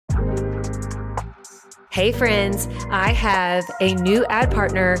Hey friends, I have a new ad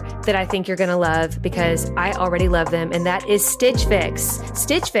partner that I think you're going to love because I already love them, and that is Stitch Fix.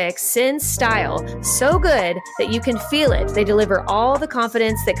 Stitch Fix sends style so good that you can feel it. They deliver all the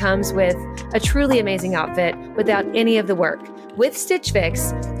confidence that comes with a truly amazing outfit without any of the work. With Stitch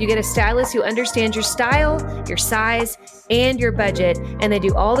Fix, you get a stylist who understands your style, your size, and your budget, and they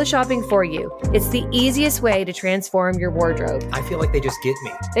do all the shopping for you. It's the easiest way to transform your wardrobe. I feel like they just get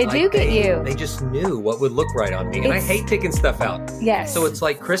me. They do get you. They just knew what would look right on me. And I hate picking stuff out. Yes. So it's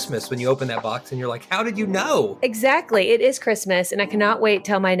like Christmas when you open that box and you're like, how did you know? Exactly. It is Christmas, and I cannot wait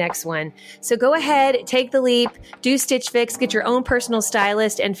till my next one. So go ahead, take the leap, do Stitch Fix, get your own personal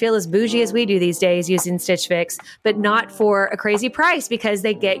stylist, and feel as bougie as we do these days using Stitch Fix, but not for a crazy price because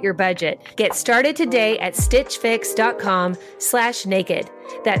they get your budget. Get started today at stitchfix.com/naked.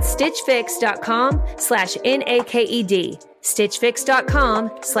 That's stitchfix.com/NAKED.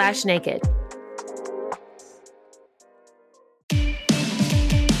 stitchfix.com/naked.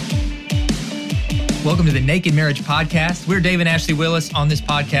 Welcome to the Naked Marriage Podcast. We're Dave and Ashley Willis. On this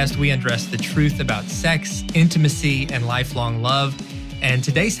podcast, we address the truth about sex, intimacy, and lifelong love. And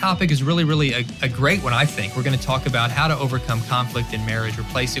today's topic is really a great one, I think. We're going to talk about how to overcome conflict in marriage,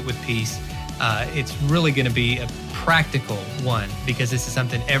 replace it with peace. It's really going to be a practical one because this is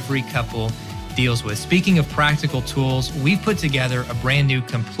something every couple deals with. Speaking of practical tools, we've put together a brand new,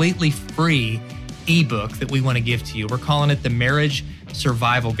 completely free ebook that we want to give to you. We're calling it the Marriage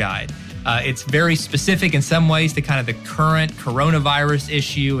Survival Guide. It's very specific in some ways to kind of the current coronavirus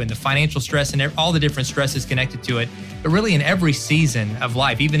issue and the financial stress and all the different stresses connected to it. But really in every season of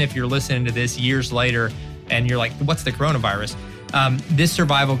life, even if you're listening to this years later and you're like, what's the coronavirus? This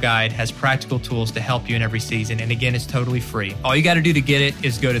survival guide has practical tools to help you in every season. And again, it's totally free. All you got to do to get it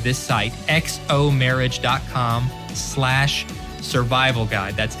is go to this site, xomarriage.com/survival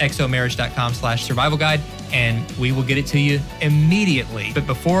guide. That's xomarriage.com/survival guide. And we will get it to you immediately. But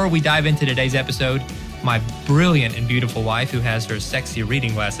before we dive into today's episode, my brilliant and beautiful wife, who has her sexy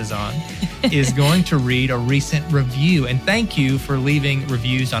reading glasses on, is going to read a recent review. And thank you for leaving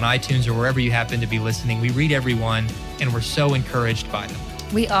reviews on iTunes or wherever you happen to be listening. We read every one, and we're so encouraged by them.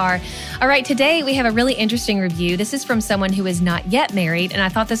 We are. All right, today we have a really interesting review. This is from someone who is not yet married, and I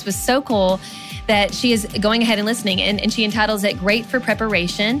thought this was so cool that she is going ahead and listening, and she entitles it Great for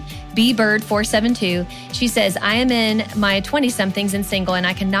Preparation, bbird472. She says, I am in my 20-somethings and single, and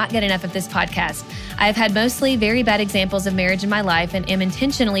I cannot get enough of this podcast. I have had mostly very bad examples of marriage in my life and am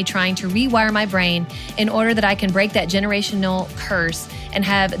intentionally trying to rewire my brain in order that I can break that generational curse and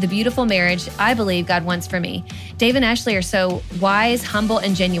have the beautiful marriage I believe God wants for me. Dave and Ashley are so wise, humble,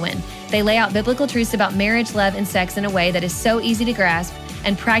 and genuine. They lay out biblical truths about marriage, love, and sex in a way that is so easy to grasp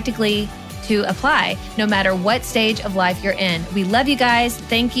and practically to apply no matter what stage of life you're in. We love you guys.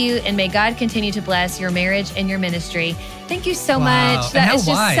 Thank you. And may God continue to bless your marriage and your ministry. Thank you so much. That is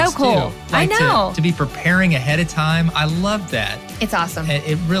just so cool. Like I know. To be preparing ahead of time. I love that. It's awesome.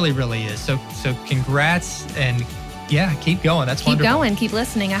 It really is. So congrats and yeah, keep going. That's wonderful. Keep going. Keep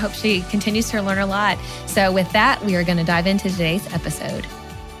listening. I hope she continues to learn a lot. So with that, we are going to dive into today's episode.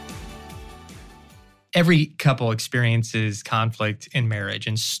 Every couple experiences conflict in marriage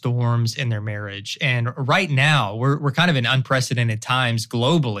and storms in their marriage. And right now, we're kind of in unprecedented times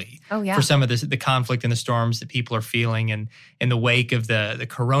globally for some of the conflict and the storms that people are feeling and in the wake of the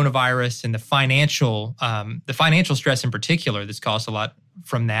coronavirus and the financial stress in particular that's caused a lot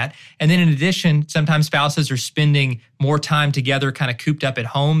from that. And then in addition, sometimes spouses are spending more time together kind of cooped up at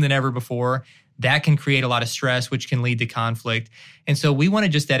home than ever before. That can create a lot of stress, which can lead to conflict. And so we want to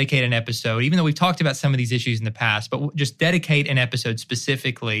just dedicate an episode, even though we've talked about some of these issues in the past, but we'll just dedicate an episode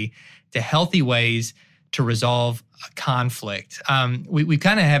specifically to healthy ways to resolve conflict. We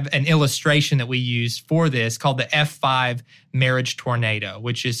kind of have an illustration that we use for this called the F5 marriage tornado,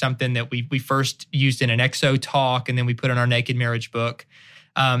 which is something that we first used in an XO talk, and then we put in our Naked Marriage book.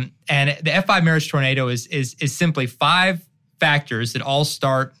 And the F5 marriage tornado is simply 5 factors that all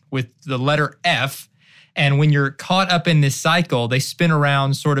start with the letter F. And when you're caught up in this cycle, they spin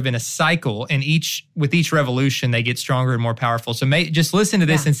around sort of in a cycle, and with each revolution, they get stronger and more powerful. So just listen to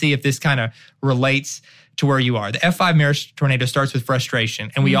this and see if this kind of relates to where you are. The F5 marriage tornado starts with frustration,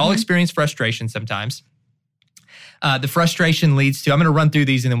 and we all experience frustration sometimes. The frustration leads to, I'm going to run through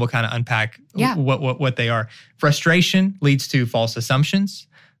these and then we'll kind of unpack what they are. Frustration leads to false assumptions.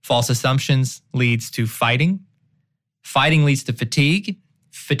 False assumptions leads to fighting. Fighting leads to fatigue.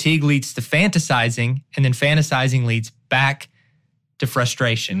 Fatigue leads to fantasizing, and then fantasizing leads back to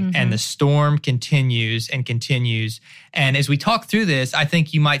frustration. And the storm continues and continues. And as we talk through this, I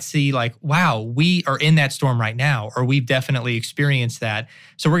think you might see like, wow, we are in that storm right now, or we've definitely experienced that.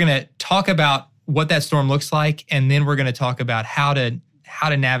 So we're going to talk about what that storm looks like, and then we're going to talk about how to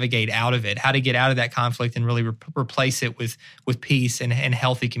navigate out of it, how to get out of that conflict and really replace it with peace and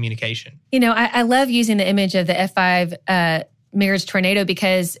healthy communication. I love using the image of the F5 marriage tornado,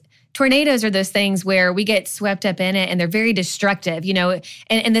 because tornadoes are those things where we get swept up in it and they're very destructive,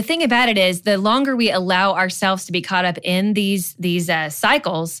 and the thing about it is the longer we allow ourselves to be caught up in these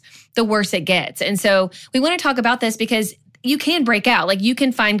cycles, the worse it gets. And so we want to talk about this because you can break out, like you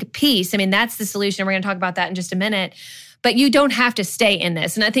can find peace. I mean, that's the solution. We're going to talk about that in just a minute. But you don't have to stay in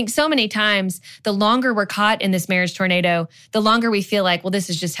this. And I think so many times, the longer we're caught in this marriage tornado, the longer we feel like, well, this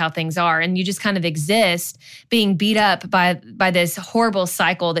is just how things are. And you just kind of exist being beat up by this horrible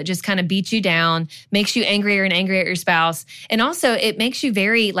cycle that just kind of beats you down, makes you angrier and angrier at your spouse. And also it makes you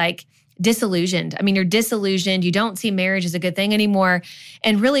very disillusioned. I mean, you're disillusioned. You don't see marriage as a good thing anymore.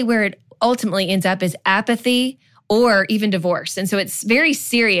 And really where it ultimately ends up is apathy or even divorce. And so it's very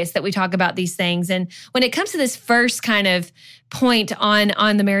serious that we talk about these things. And when it comes to this first kind of point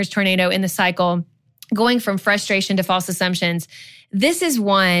on the marriage tornado in the cycle, going from frustration to false assumptions, this is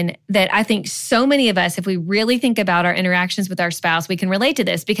one that I think so many of us, if we really think about our interactions with our spouse, we can relate to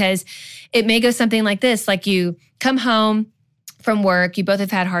this, because it may go something like this, like you come home from work, you both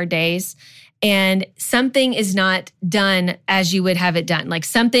have had hard days, and something is not done as you would have it done. Like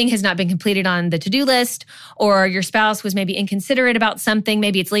something has not been completed on the to-do list, or your spouse was maybe inconsiderate about something.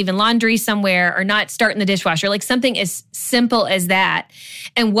 Maybe it's leaving laundry somewhere or not starting the dishwasher, like something as simple as that.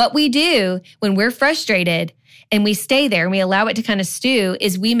 And what we do when we're frustrated and we stay there and we allow it to kind of stew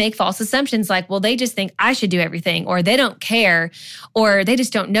is we make false assumptions like, well, they just think I should do everything, or they don't care, or they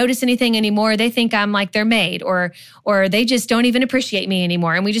just don't notice anything anymore. They think I'm like their maid, or they just don't even appreciate me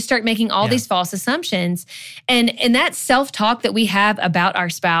anymore. And we just start making all these false assumptions. And that self-talk that we have about our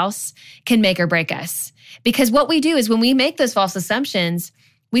spouse can make or break us. Because what we do is when we make those false assumptions,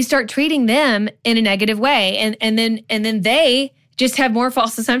 we start treating them in a negative way. And then they just have more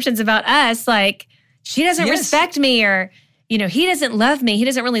false assumptions about us, like, she doesn't respect me, or, he doesn't love me. He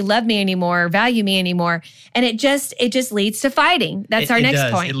doesn't really love me anymore, or value me anymore. And it just leads to fighting. That's our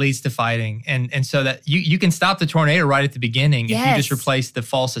next point. It leads to fighting. And so that you can stop the tornado right at the beginning if you just replace the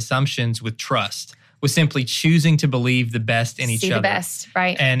false assumptions with trust, with simply choosing to believe the best in each other. See the best,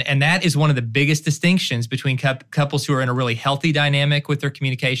 right. And that is one of the biggest distinctions between couples who are in a really healthy dynamic with their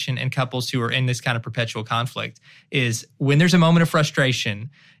communication and couples who are in this kind of perpetual conflict, is when there's a moment of frustration,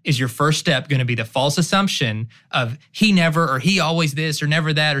 is your first step going to be the false assumption of he never, or he always this, or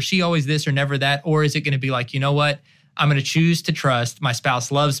never that, or she always this, or never that? Or is it going to be like, you know what? I'm going to choose to trust. My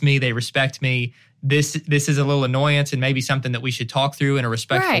spouse loves me. They respect me. This is a little annoyance and maybe something that we should talk through in a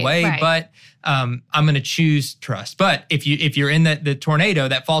respectful way, but I'm going to choose trust. But if you're in the tornado,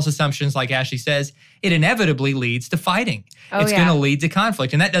 that false assumptions, like Ashley says, it inevitably leads to fighting. It's going to lead to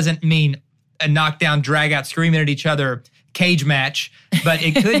conflict. And that doesn't mean a knockdown, drag out, screaming at each other cage match, but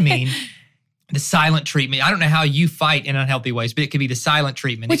it could mean the silent treatment. I don't know how you fight in unhealthy ways, but it could be the silent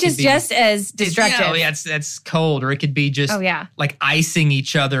treatment. Which is just as destructive. That's cold. Or it could be just like icing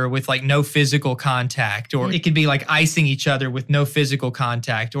each other with like no physical contact. Or it could be like icing each other with no physical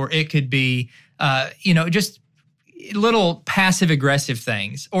contact. Or it could be, just little passive aggressive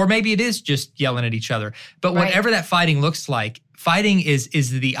things. Or maybe it is just yelling at each other. But whatever that fighting looks like, fighting is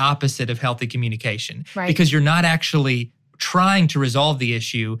the opposite of healthy communication. Right. Because you're not actually trying to resolve the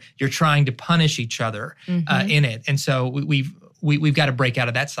issue, you're trying to punish each other in it. And so we've got to break out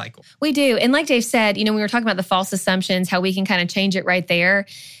of that cycle. We do. And like Dave said, when we were talking about the false assumptions, how we can kind of change it right there,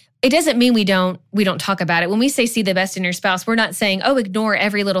 it doesn't mean we don't talk about it. When we say see the best in your spouse, we're not saying, oh, ignore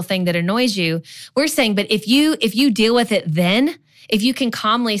every little thing that annoys you. We're saying, but if you deal with it then, if you can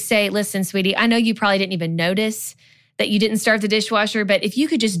calmly say, listen, sweetie, I know you probably didn't even notice that you didn't start the dishwasher, but if you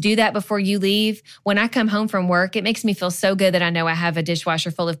could just do that before you leave, when I come home from work, it makes me feel so good that I know I have a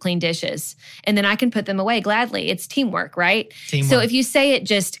dishwasher full of clean dishes, and then I can put them away gladly. It's teamwork, right? Teamwork. So if you say it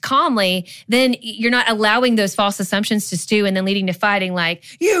just calmly, then you're not allowing those false assumptions to stew and then leading to fighting like,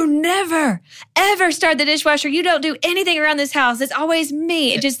 you never, ever start the dishwasher. You don't do anything around this house. It's always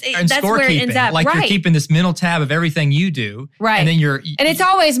me. That's where it ends up. Like you're keeping this mental tab of everything you do. Right. And then and it's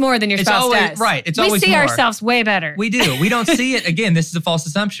always more than your spouse does. Right. It's always more. We see ourselves way better. We do. We don't see it. Again, this is a false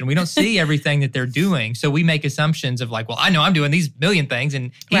assumption. We don't see everything that they're doing. So we make assumptions of like, well, I know I'm doing these million things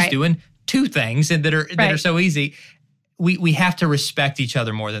and he's doing 2 things and that are so easy. We have to respect each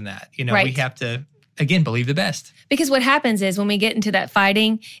other more than that. We have to, again, believe the best. Because what happens is when we get into that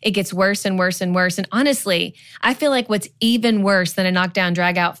fighting, it gets worse and worse and worse. And honestly, I feel like what's even worse than a knockdown,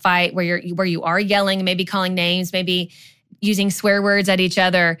 drag out fight where you are yelling, maybe calling names, maybe using swear words at each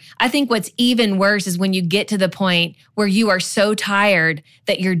other. I think what's even worse is when you get to the point where you are so tired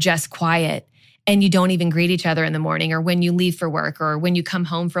that you're just quiet and you don't even greet each other in the morning, or when you leave for work, or when you come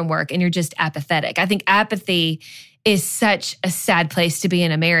home from work, and you're just apathetic. I think apathy is such a sad place to be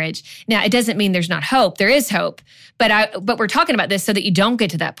in a marriage. Now, it doesn't mean there's not hope. There is hope. But we're talking about this so that you don't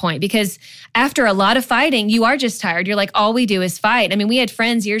get to that point, because after a lot of fighting, you are just tired. You're like, all we do is fight. I mean, we had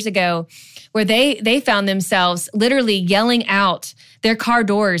friends years ago where they found themselves literally yelling out their car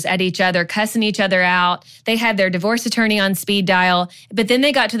doors at each other, cussing each other out. They had their divorce attorney on speed dial. But then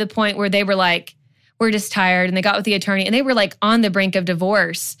they got to the point where they were like, we're just tired. And they got with the attorney and they were like on the brink of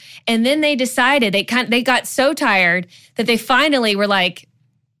divorce. And then they decided, they got so tired that they finally were like,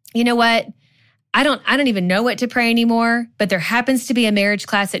 you know what? I don't even know what to pray anymore, but there happens to be a marriage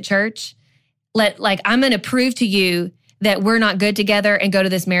class at church. I'm going to prove to you that we're not good together and go to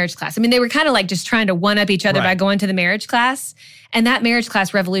this marriage class. I mean, they were kind of like just trying to one up each other by going to the marriage class. And that marriage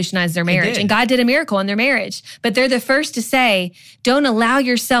class revolutionized their marriage. And God did a miracle in their marriage. But they're the first to say, don't allow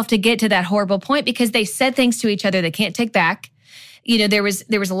yourself to get to that horrible point, because they said things to each other they can't take back. You know, there was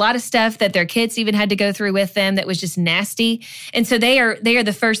a lot of stuff that their kids even had to go through with them that was just nasty. And so they are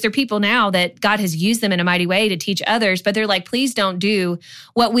the first. They're people now that God has used them in a mighty way to teach others. But they're like, please don't do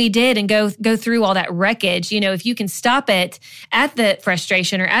what we did and go through all that wreckage. You know, if you can stop it at the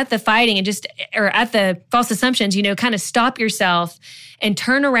frustration or at the fighting or at the false assumptions, you know, kind of stop yourself and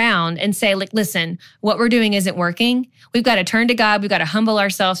turn around and say, like, listen, what we're doing isn't working. We've got to turn to God. We've got to humble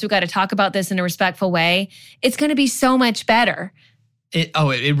ourselves. We've got to talk about this in a respectful way. It's going to be so much better.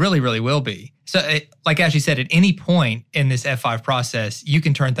 It really, really will be. So like Ashley said, at any point in this F5 process, you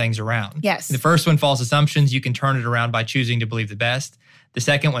can turn things around. Yes. The first one, false assumptions, you can turn it around by choosing to believe the best. The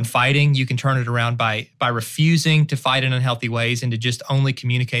second one, fighting, you can turn it around by refusing to fight in unhealthy ways and to just only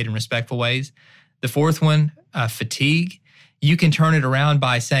communicate in respectful ways. The fourth one, fatigue, you can turn it around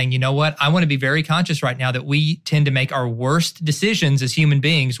by saying, you know what, I want to be very conscious right now that we tend to make our worst decisions as human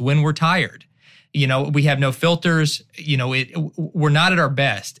beings when we're tired. You know, we have no filters, you know, we're not at our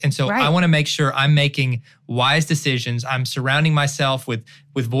best. And so I want to make sure I'm making wise decisions. I'm surrounding myself with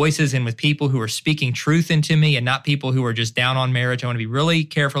voices and with people who are speaking truth into me and not people who are just down on marriage. I want to be really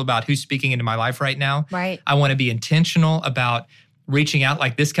careful about who's speaking into my life right now. Right. I want to be intentional about reaching out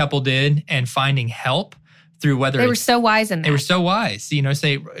like this couple did and finding help through whether they were so wise in that. They were so wise, you know,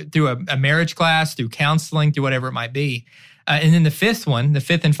 say through a marriage class, through counseling, through whatever it might be. And then the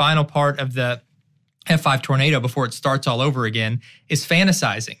fifth and final part of the F5 tornado before it starts all over again is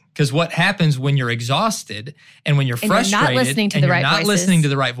fantasizing. Because what happens when you're exhausted and when you're frustrated and you're not listening to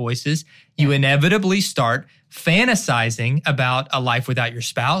the right voices, you inevitably start fantasizing about a life without your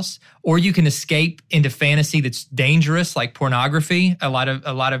spouse, or you can escape into fantasy that's dangerous, like pornography. A lot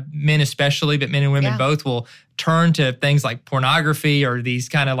of men especially, but men and women both, will turn to things like pornography or these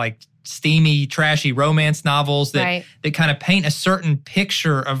kind of like steamy, trashy romance novels that kind of paint a certain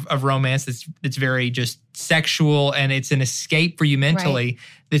picture of romance that's very just sexual, and it's an escape for you mentally.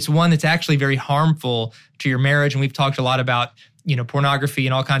 It's one that's actually very harmful to your marriage. And we've talked a lot about, you know, pornography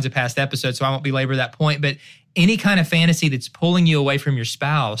in all kinds of past episodes, so I won't belabor that point. But any kind of fantasy that's pulling you away from your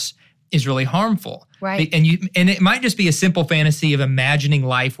spouse is really harmful. Right. And it might just be a simple fantasy of imagining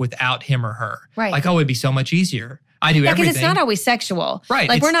life without him or her. Right. Like, oh, it'd be so much easier. I do everything. Because it's not always sexual. Right.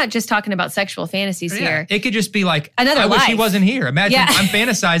 Like, we're not just talking about sexual fantasies here. It could just be like, another life. Wish he wasn't here. Imagine I'm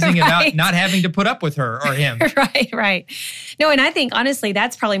fantasizing about not having to put up with her or him. Right. No, and I think, honestly,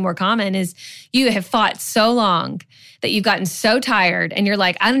 that's probably more common is you have fought so long that you've gotten so tired and you're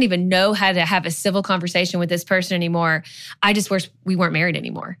like, I don't even know how to have a civil conversation with this person anymore. I just wish we weren't married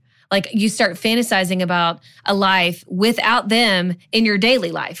anymore. Like, you start fantasizing about a life without them in your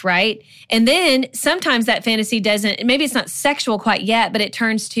daily life, right? And then sometimes that fantasy maybe it's not sexual quite yet, but it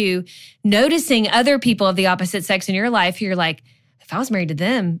turns to noticing other people of the opposite sex in your life who you're like, if I was married to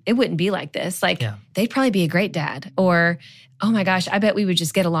them, it wouldn't be like this. Like, they'd probably be a great dad. Or, oh my gosh, I bet we would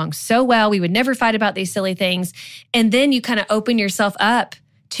just get along so well. We would never fight about these silly things. And then you kind of open yourself up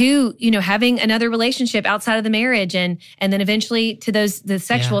to, you know, having another relationship outside of the marriage, and then eventually to the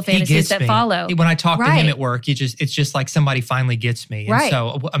sexual fantasies that follow. When I talk to him at work, it's just like somebody finally gets me. And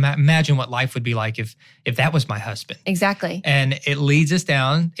so imagine what life would be like if that was my husband. Exactly. And it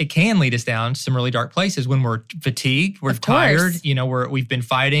can lead us down some really dark places when we're fatigued, we're tired, you know, we've been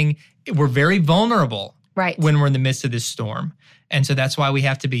fighting. We're very vulnerable when we're in the midst of this storm. And so that's why we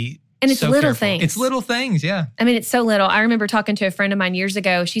have to be And it's so little careful. things. It's little things, yeah. I mean, it's so little. I remember talking to a friend of mine years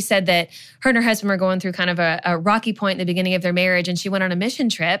ago. She said that her and her husband were going through kind of a rocky point in the beginning of their marriage, and she went on a mission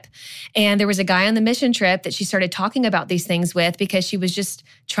trip. And there was a guy on the mission trip that she started talking about these things with, because she was just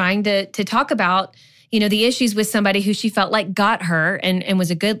trying to talk about, you know, the issues with somebody who she felt like got her and was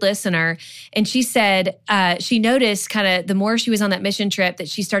a good listener. And she said she noticed kind of the more she was on that mission trip that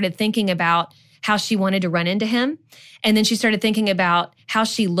she started thinking about how she wanted to run into him. And then she started thinking about how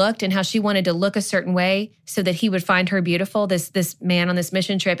she looked and how she wanted to look a certain way so that he would find her beautiful, this man on this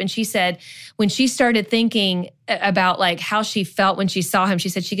mission trip. And she said when she started thinking about like how she felt when she saw him, she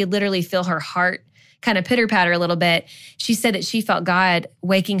said she could literally feel her heart kind of pitter-patter a little bit. She said that she felt God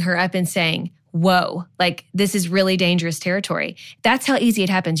waking her up and saying, whoa, like this is really dangerous territory. That's how easy it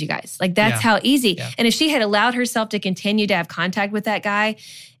happens, you guys. Like that's how easy. Yeah. And if she had allowed herself to continue to have contact with that guy,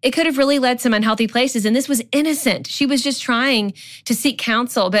 it could have really led some unhealthy places. And this was innocent. She was just trying to seek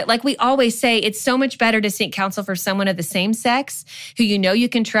counsel. But like we always say, it's so much better to seek counsel for someone of the same sex who you know you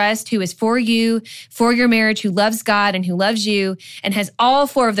can trust, who is for you, for your marriage, who loves God and who loves you and has all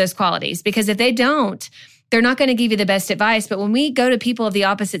four of those qualities. Because if they don't, they're not going to give you the best advice. But when we go to people of the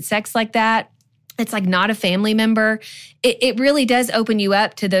opposite sex like that, it's like not a family member. It really does open you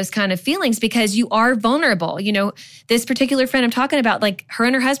up to those kind of feelings because you are vulnerable. You know, this particular friend I'm talking about, like her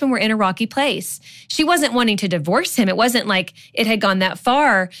and her husband were in a rocky place. She wasn't wanting to divorce him. It wasn't like it had gone that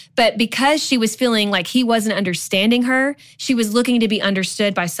far, but because she was feeling like he wasn't understanding her, she was looking to be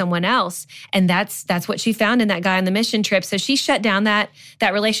understood by someone else. And that's what she found in that guy on the mission trip. So she shut down that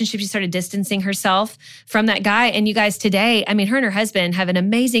relationship. She started distancing herself from that guy. And you guys today, I mean, her and her husband have an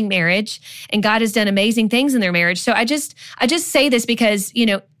amazing marriage and God has done amazing things in their marriage. So I just say this because, you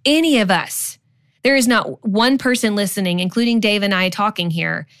know, any of us, there is not one person listening, including Dave and I talking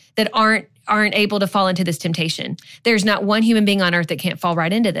here, that aren't able to fall into this temptation. There's not one human being on earth that can't fall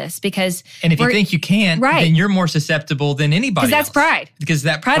right into this because... And if you think you can't, then you're more susceptible than anybody else. Because that's pride. Because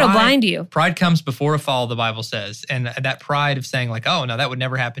that pride will blind you. Pride comes before a fall, the Bible says. And that pride of saying like, oh, no, that would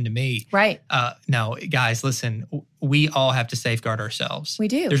never happen to me. Right. No, guys, listen, we all have to safeguard ourselves. We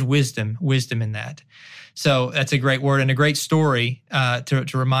do. There's wisdom in that. So that's a great word and a great story to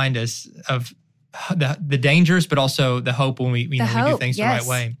remind us of the dangers, but also the hope when we do things the right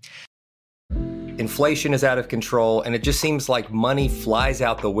way. Inflation is out of control, and it just seems like money flies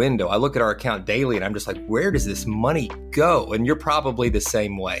out the window. I look at our account daily, and I'm just like, where does this money go? And you're probably the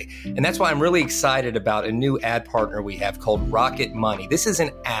same way. And that's why I'm really excited about a new ad partner we have called Rocket Money. This is an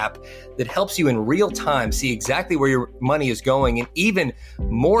app that helps you in real time see exactly where your money is going. And even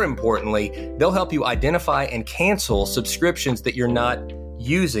more importantly, they'll help you identify and cancel subscriptions that you're not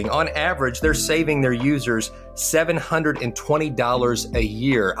using. On average, they're saving their users $720 a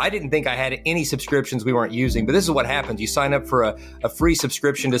year. I didn't think I had any subscriptions we weren't using, but this is what happens. You sign up for a free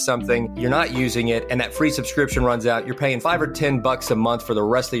subscription to something, you're not using it, and that free subscription runs out. You're paying $5 or $10 a month for the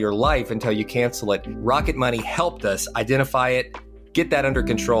rest of your life until you cancel it. Rocket Money helped us identify it, get that under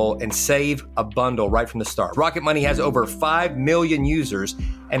control, and save a bundle right from the start. Rocket Money has over 5 million users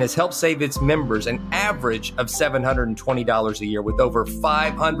and has helped save its members an average of $720 a year with over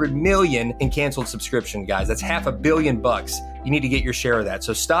 500 million in canceled subscription, guys. That's $500 million. You need to get your share of that.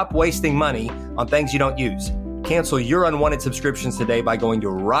 So stop wasting money on things you don't use. Cancel your unwanted subscriptions today by going to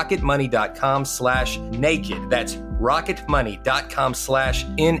rocketmoney.com/naked. That's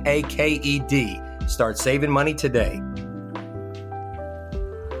rocketmoney.com/NAKED. Start saving money today.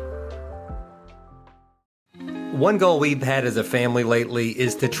 One goal we've had as a family lately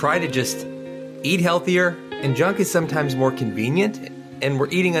is to try to just eat healthier, and junk is sometimes more convenient, and we're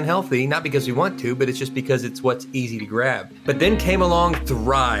eating unhealthy, not because we want to, but it's just because it's what's easy to grab. But then came along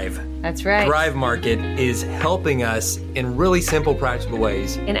Thrive. That's right. Thrive Market is helping us in really simple, practical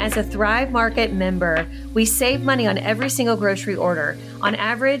ways. And as a Thrive Market member, we save money on every single grocery order. On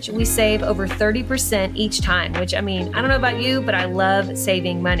average, we save over 30% each time, which, I mean, I don't know about you, but I love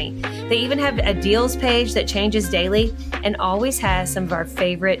saving money. They even have a deals page that changes daily and always has some of our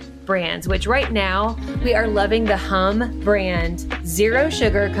favorite brands, which right now we are loving the Hum brand Zero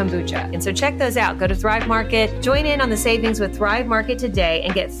Sugar Kombucha. And so check those out. Go to Thrive Market, join in on the savings with Thrive Market today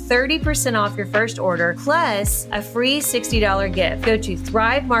and get 30% off your first order plus a free $60 gift. Go to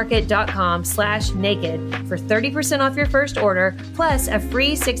thrivemarket.com/naked for 30% off your first order plus a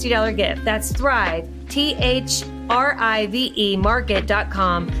free $60 gift. That's Thrive, THRIVE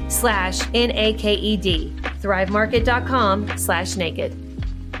market.com/NAKED. thrivemarket.com/naked.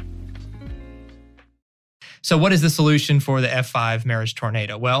 So what is the solution for the F5 marriage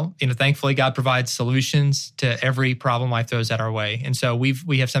tornado? Well, thankfully God provides solutions to every problem life throws at our way. And so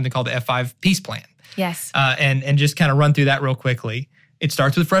we have something called the F5 Peace Plan. Yes. And just kind of run through that real quickly. It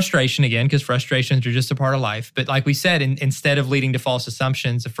starts with frustration again, because frustrations are just a part of life. But like we said, instead of leading to false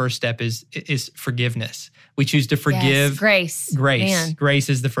assumptions, the first step is forgiveness. We choose to forgive. Yes. Grace. Man. Grace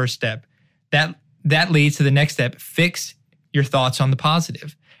is the first step. That leads to the next step. Fix your thoughts on the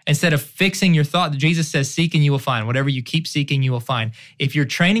positive. Instead of fixing your thought, Jesus says, seek and you will find. Whatever you keep seeking, you will find. If you're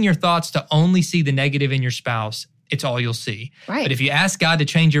training your thoughts to only see the negative in your spouse, it's all you'll see. Right. But if you ask God to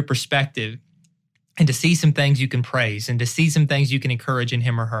change your perspective, and to see some things you can praise and to see some things you can encourage in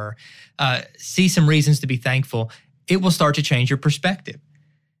him or her, see some reasons to be thankful, it will start to change your perspective.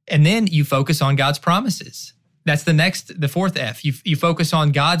 And then you focus on God's promises. That's the fourth F. You focus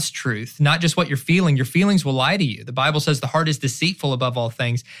on God's truth, not just what you're feeling. Your feelings will lie to you. The Bible says the heart is deceitful above all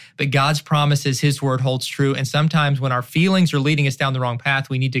things, but God's promises, his word holds true. And sometimes when our feelings are leading us down the wrong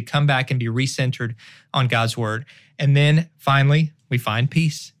path, we need to come back and be recentered on God's word. And then finally, we find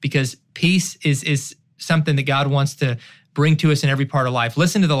peace, because peace is something that God wants to bring to us in every part of life.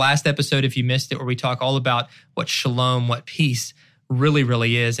 Listen to the last episode if you missed it, where we talk all about what shalom, what peace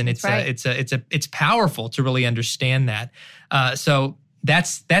really is, and it's powerful to really understand that. So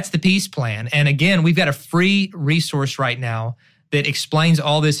that's the peace plan. And again, we've got a free resource right now that explains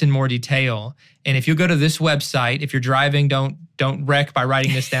all this in more detail. And if you go to this website, if you're driving, don't wreck by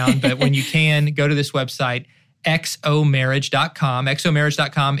writing this down. But when you can, go to this website, xomarriage.com.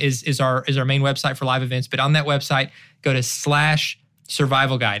 xomarriage.com is our main website for live events. But on that website, go to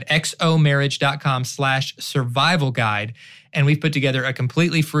 /survival guide, xomarriage.com/survival guide. And we've put together a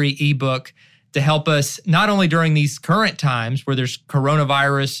completely free ebook to help us not only during these current times where there's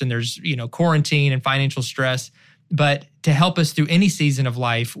coronavirus and there's, quarantine and financial stress, but to help us through any season of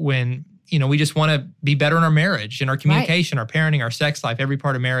life when, we just want to be better in our marriage, in our communication, our parenting, our sex life, every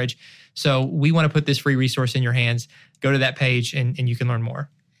part of marriage. So we want to put this free resource in your hands. Go to that page and you can learn more.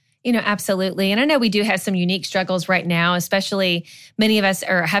 Absolutely. And I know we do have some unique struggles right now, especially many of us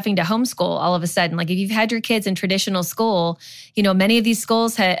are having to homeschool all of a sudden. Like if you've had your kids in traditional school, many of these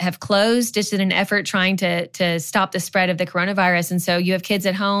schools have closed just in an effort trying to stop the spread of the coronavirus. And so you have kids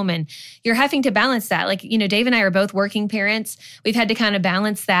at home and you're having to balance that. Like, Dave and I are both working parents. We've had to kind of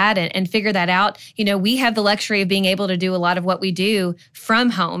balance that and figure that out. We have the luxury of being able to do a lot of what we do from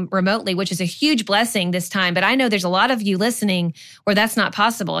home remotely, which is a huge blessing this time. But I know there's a lot of you listening where that's not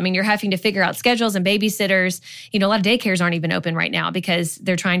possible. I mean, you're having to figure out schedules and babysitters. A lot of daycares aren't even open right now because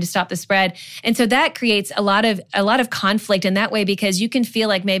they're trying to stop the spread. And so that creates a lot of conflict in that way, because you can feel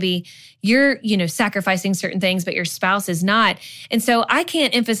like maybe you're, sacrificing certain things, but your spouse is not. And so I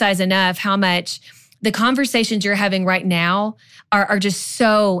can't emphasize enough how much the conversations you're having right now are just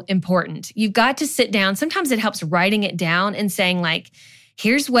so important. You've got to sit down. Sometimes it helps writing it down and saying like,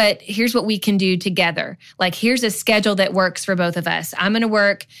 here's what we can do together. Like, here's a schedule that works for both of us. I'm going to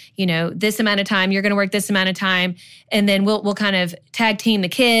work, this amount of time. You're going to work this amount of time. And then we'll kind of tag team the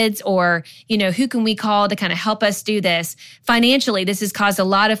kids, or, who can we call to kind of help us do this? Financially, this has caused a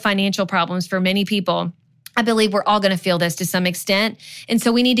lot of financial problems for many people. I believe we're all going to feel this to some extent. And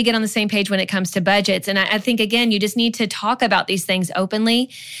so we need to get on the same page when it comes to budgets. And I think, again, you just need to talk about these things openly.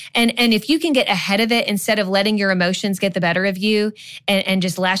 And if you can get ahead of it instead of letting your emotions get the better of you and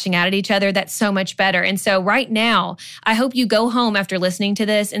just lashing out at each other, that's so much better. And so right now, I hope you go home after listening to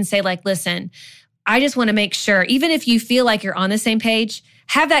this and say like, listen, I just want to make sure, even if you feel like you're on the same page,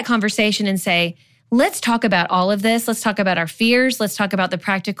 have that conversation and say, let's talk about all of this. Let's talk about our fears. Let's talk about the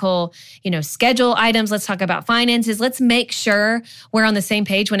practical, schedule items. Let's talk about finances. Let's make sure we're on the same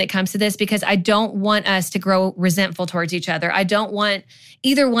page when it comes to this, because I don't want us to grow resentful towards each other. I don't want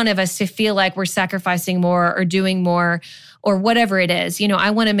either one of us to feel like we're sacrificing more or doing more or whatever it is.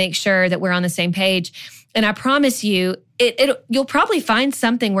 I want to make sure that we're on the same page. And I promise you, you'll probably find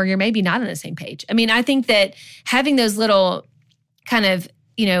something where you're maybe not on the same page. I mean, I think that having those little kind of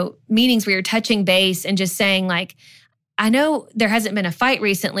meetings where you're touching base and just saying like, I know there hasn't been a fight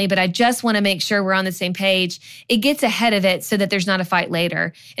recently, but I just want to make sure we're on the same page. It gets ahead of it so that there's not a fight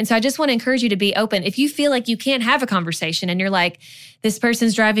later. And so I just want to encourage you to be open. If you feel like you can't have a conversation and you're like, this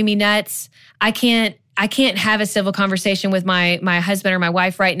person's driving me nuts, I can't have a civil conversation with my husband or my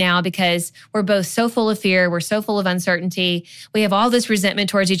wife right now because we're both so full of fear. We're so full of uncertainty. We have all this resentment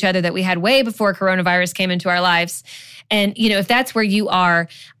towards each other that we had way before coronavirus came into our lives. And, if that's where you are,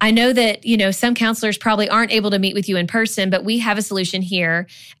 I know that, some counselors probably aren't able to meet with you in person, but we have a solution here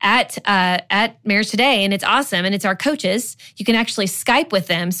at Marriage Today, and it's awesome. And it's our coaches. You can actually Skype with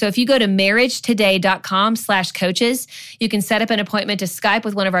them. So if you go to marriagetoday.com/coaches, you can set up an appointment to Skype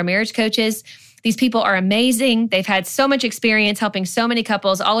with one of our marriage coaches. These people are amazing. They've had so much experience helping so many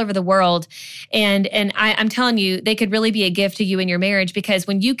couples all over the world. And I'm telling you, they could really be a gift to you in your marriage, because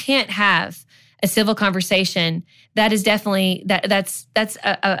when you can't have a civil conversation, that is definitely, that's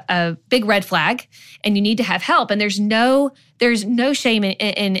a big red flag, and you need to have help. And there's no shame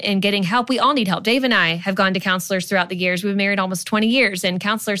in getting help. We all need help. Dave and I have gone to counselors throughout the years. We've been married almost 20 years, and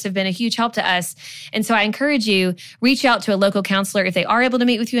counselors have been a huge help to us. And so I encourage you, reach out to a local counselor if they are able to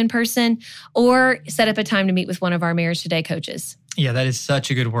meet with you in person, or set up a time to meet with one of our Marriage Today coaches. Yeah, that is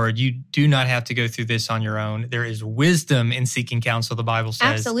such a good word. You do not have to go through this on your own. There is wisdom in seeking counsel, the Bible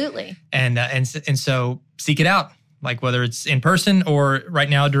says. Absolutely. And so seek it out, like whether it's in person or right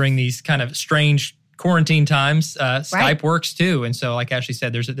now during these kind of strange quarantine times, Skype works too. And so like Ashley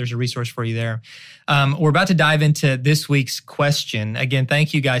said, there's a resource for you there. We're about to dive into this week's question. Again,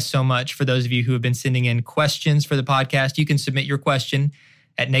 thank you guys so much for those of you who have been sending in questions for the podcast. You can submit your question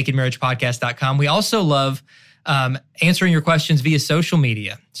at nakedmarriagepodcast.com. We also love answering your questions via social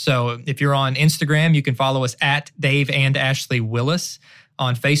media. So if you're on Instagram, you can follow us at Dave and Ashley Willis.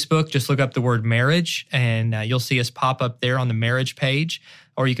 On Facebook, just look up the word marriage and you'll see us pop up there on the marriage page.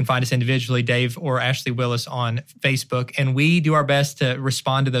 Or you can find us individually, Dave or Ashley Willis on Facebook. And we do our best to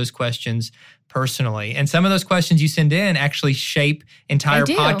respond to those questions personally. And some of those questions you send in actually shape entire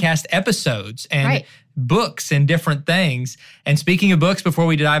podcast episodes and books and different things. And speaking of books, before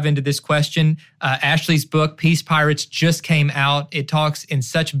we dive into this question, Ashley's book, Peace Pirates, just came out. It talks in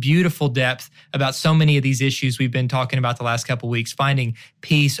such beautiful depth about so many of these issues we've been talking about the last couple of weeks, finding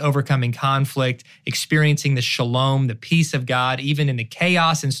peace, overcoming conflict, experiencing the shalom, the peace of God, even in the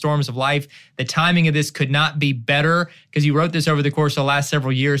chaos and storms of life. The timing of this could not be better because you wrote this over the course of the last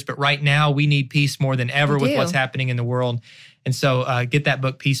several years, but right now we need peace more than ever with what's happening in the world. And so get that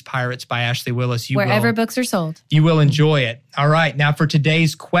book, Peace Pirates by Ashley Willis. Wherever books are sold. You will enjoy it. All right. Now for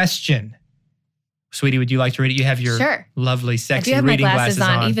today's question. Sweetie, would you like to read it? You have your lovely, sexy reading glasses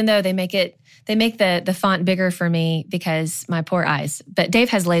on. Even though they make the font bigger for me because my poor eyes. But Dave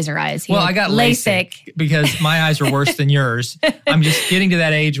has laser eyes. I got LASIK because my eyes are worse than yours. I'm just getting to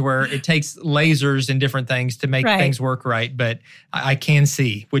that age where it takes lasers and different things to make things work right. But I can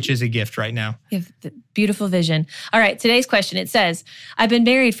see, which is a gift right now. You have the beautiful vision. All right, today's question. It says, I've been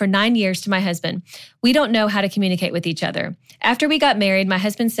married for 9 years to my husband. We don't know how to communicate with each other. After we got married, my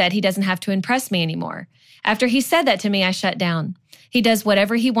husband said he doesn't have to impress me anymore. After he said that to me, I shut down. He does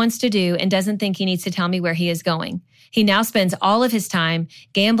whatever he wants to do and doesn't think he needs to tell me where he is going. He now spends all of his time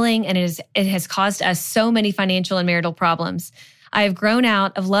gambling, and it has caused us so many financial and marital problems. I have grown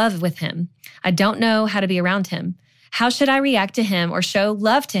out of love with him. I don't know how to be around him. How should I react to him or show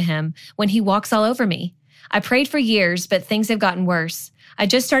love to him when he walks all over me? I prayed for years, but things have gotten worse. I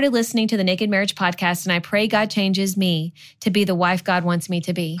just started listening to the Naked Marriage podcast, and I pray God changes me to be the wife God wants me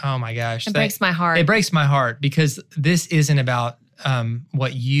to be. Oh my gosh. It breaks my heart. It breaks my heart because this isn't about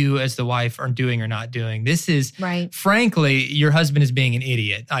what you as the wife are doing or not doing. This is, frankly, your husband is being an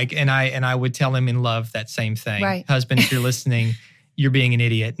idiot. And I would tell him in love that same thing. Right. Husband, if you're listening, you're being an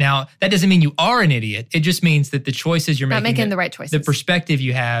idiot. Now, that doesn't mean you are an idiot. It just means that the choices you're not making the right choices. The perspective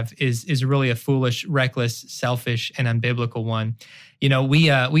you have is really a foolish, reckless, selfish, and unbiblical one. You know, we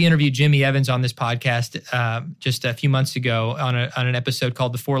interviewed Jimmy Evans on this podcast just a few months ago on an episode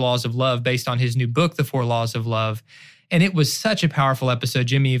called The 4 Laws of Love, based on his new book, The 4 Laws of Love. And it was such a powerful episode.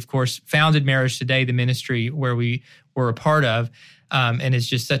 Jimmy, of course, founded Marriage Today, the ministry where we were a part of, and is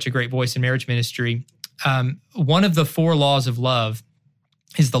just such a great voice in marriage ministry. One of the 4 laws of love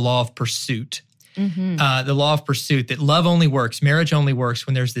is the law of pursuit. Mm-hmm. The law of pursuit, that love only works, marriage only works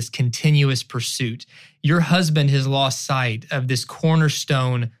when there's this continuous pursuit. Your husband has lost sight of this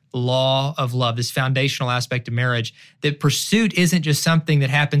cornerstone law of love, this foundational aspect of marriage, that pursuit isn't just something that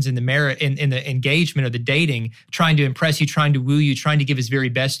happens in the marriage, in the engagement or the dating, trying to impress you, trying to woo you, trying to give his very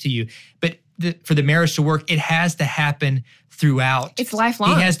best to you. But for the marriage to work, it has to happen throughout. It's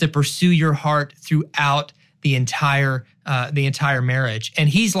lifelong. He has to pursue your heart throughout the entire marriage. And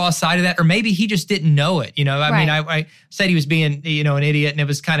he's lost sight of that, or maybe he just didn't know it. You know, I mean, I said he was being, an idiot, and it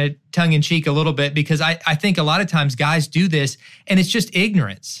was kind of tongue in cheek a little bit, because I think a lot of times guys do this and it's just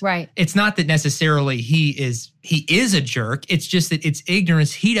ignorance. Right. It's not that necessarily he is a jerk. It's just that it's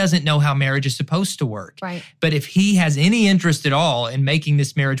ignorance. He doesn't know how marriage is supposed to work. Right. But if he has any interest at all in making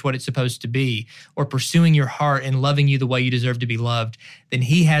this marriage what it's supposed to be, or pursuing your heart and loving you the way you deserve to be loved, then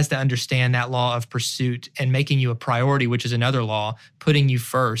he has to understand that law of pursuit and making you a priority, which is another law, putting you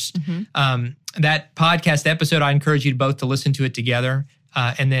first. Mm-hmm. That podcast episode, I encourage you both to listen to it together.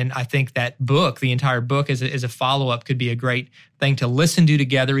 And then I think that book, the entire book as a follow-up, could be a great thing to listen to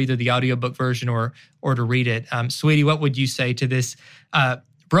together, either the audiobook version or to read it. Sweetie, what would you say to this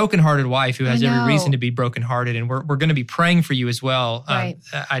brokenhearted wife who has every reason to be brokenhearted? And we're going to be praying for you as well. Right.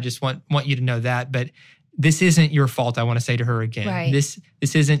 I just want you to know that. But this isn't your fault, I want to say to her again. Right. This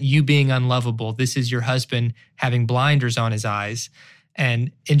isn't you being unlovable. This is your husband having blinders on his eyes.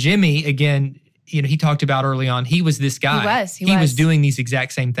 And Jimmy, again, he talked about early on, he was this guy. He was doing these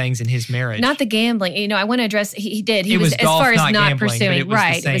exact same things in his marriage. Not the gambling. I want to address, he did. He was golf, as far as not gambling, pursuing. it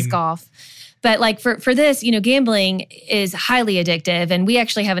was golf. But like for this, gambling is highly addictive. And we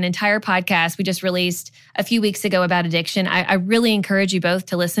actually have an entire podcast we just released a few weeks ago about addiction. I really encourage you both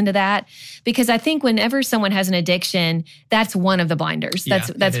to listen to that, because I think whenever someone has an addiction, that's one of the blinders.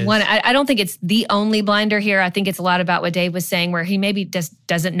 That's one. I don't think it's the only blinder here. I think it's a lot about what Dave was saying, where he maybe just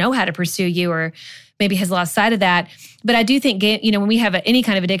doesn't know how to pursue you, or maybe has lost sight of that. But I do think, when we have any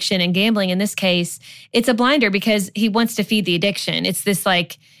kind of addiction, and gambling in this case, it's a blinder because he wants to feed the addiction. It's this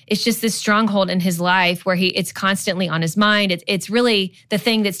it's just this stronghold in his life where it's constantly on his mind. It's really the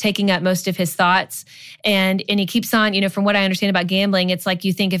thing that's taking up most of his thoughts. And he keeps on, from what I understand about gambling, it's like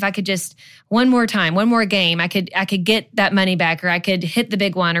you think, if I could just one more game, I could get that money back, or I could hit the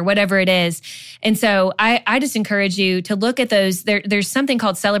big one, or whatever it is. And so I just encourage you to look at those. There's something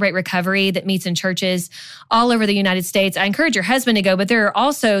called Celebrate Recovery that meets in churches all over the United States. I encourage your husband to go, but there are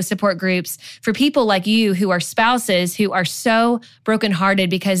also support groups for people like you who are spouses who are so brokenhearted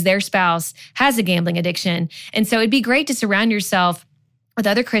because their spouse has a gambling addiction. And so it'd be great to surround yourself with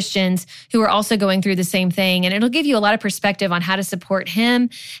other Christians who are also going through the same thing. And it'll give you a lot of perspective on how to support him,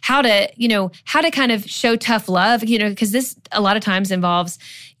 how to kind of show tough love, because this a lot of times involves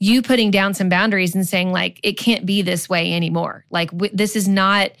you putting down some boundaries and saying, like, it can't be this way anymore. Like, this is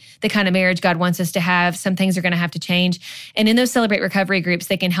not the kind of marriage God wants us to have. Some things are going to have to change. And in those Celebrate Recovery groups,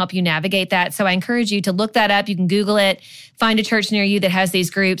 they can help you navigate that. So I encourage you to look that up. You can Google it, find a church near you that has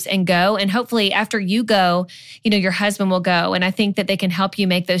these groups, and go. And hopefully after you go, your husband will go. And I think that they can help you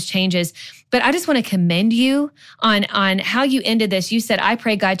make those changes. But I just want to commend you on how you ended this. You said, I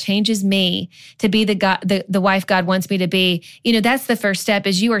pray God changes me to be the wife God wants me to be. That's the first step,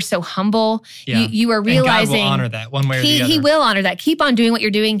 is you are so humble. Yeah. You are realizing— and God will honor that one way or the other. He will honor that. Keep on doing what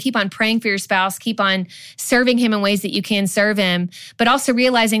you're doing. Keep on praying for your spouse. Keep on serving him in ways that you can serve him, but also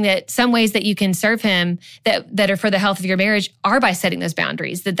realizing that some ways that you can serve him that are for the health of your marriage are by setting those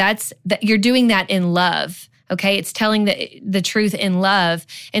boundaries, that you're doing that in love. Okay, it's telling the truth in love.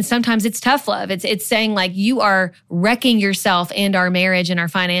 And sometimes it's tough love. It's saying, like, you are wrecking yourself and our marriage and our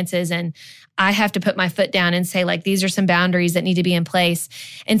finances, and I have to put my foot down and say, like, these are some boundaries that need to be in place.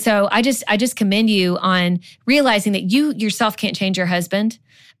 And so I just commend you on realizing that you yourself can't change your husband,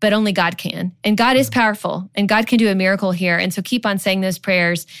 but only God can. And God is powerful, and God can do a miracle here. And so keep on saying those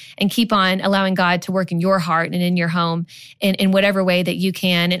prayers, and keep on allowing God to work in your heart and in your home in whatever way that you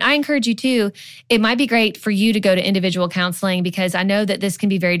can. And I encourage you too, it might be great for you to go to individual counseling, because I know that this can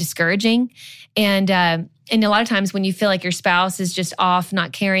be very discouraging. And a lot of times when you feel like your spouse is just off,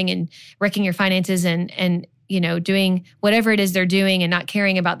 not caring and wrecking your finances and doing whatever it is they're doing and not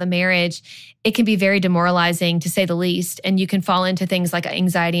caring about the marriage, it can be very demoralizing, to say the least. And you can fall into things like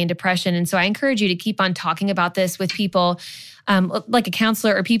anxiety and depression. And so I encourage you to keep on talking about this with people, like a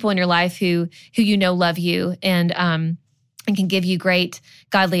counselor or people in your life who love you and can give you great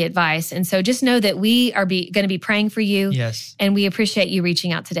godly advice. And so just know that we are going to be praying for you. Yes. And we appreciate you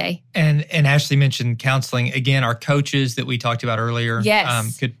reaching out today. And Ashley mentioned counseling. Again, our coaches that we talked about earlier.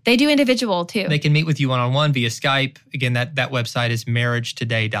 Yes. They do individual too. They can meet with you one-on-one via Skype. Again, that website is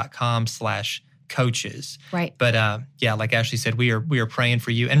marriagetoday.com/coaches. Right. But like Ashley said, we are praying for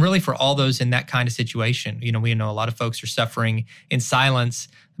you, and really for all those in that kind of situation. We know a lot of folks are suffering in silence,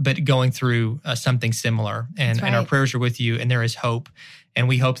 but going through something similar. And our prayers are with you, and there is hope. And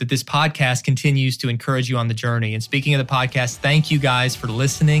we hope that this podcast continues to encourage you on the journey. And speaking of the podcast, thank you guys for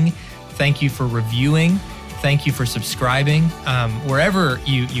listening. Thank you for reviewing. Thank you for subscribing. Wherever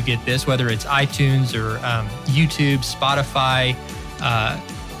you get this, whether it's iTunes or YouTube, Spotify,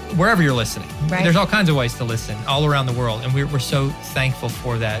 wherever you're listening. Right. There's all kinds of ways to listen all around the world. And we're so thankful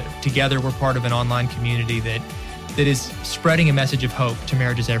for that. Together, we're part of an online community that is spreading a message of hope to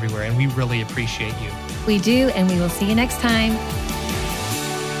marriages everywhere. And we really appreciate you. We do, and we will see you next time.